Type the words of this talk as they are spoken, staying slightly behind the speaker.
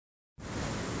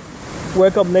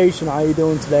Wake Up Nation, how you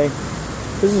doing today?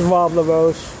 This is Rob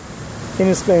LaRoche. Can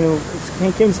explain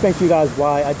to you guys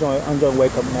why I'm doing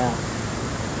Wake Up Now.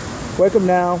 Wake Up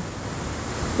Now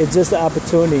is just an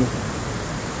opportunity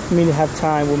for me to have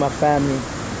time with my family.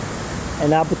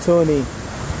 An opportunity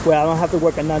where I don't have to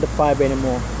work a 9 to 5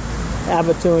 anymore. An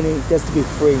opportunity just to be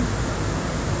free.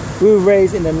 We were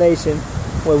raised in a nation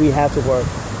where we have to work.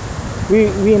 We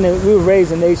were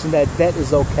raised in a nation that debt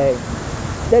is okay.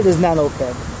 That is not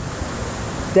okay.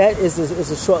 That is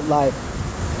a short life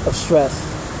of stress.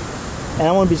 And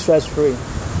I want to be stress free.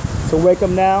 So Wake Up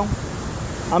Now,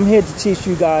 I'm here to teach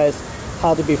you guys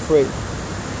how to be free.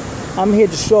 I'm here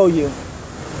to show you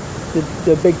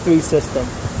the Big Three system.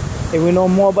 If you know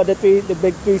more about the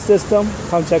Big Three system,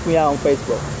 come check me out on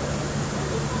Facebook.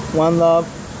 One love,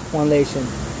 one nation.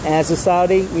 And as a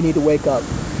society, we need to wake up.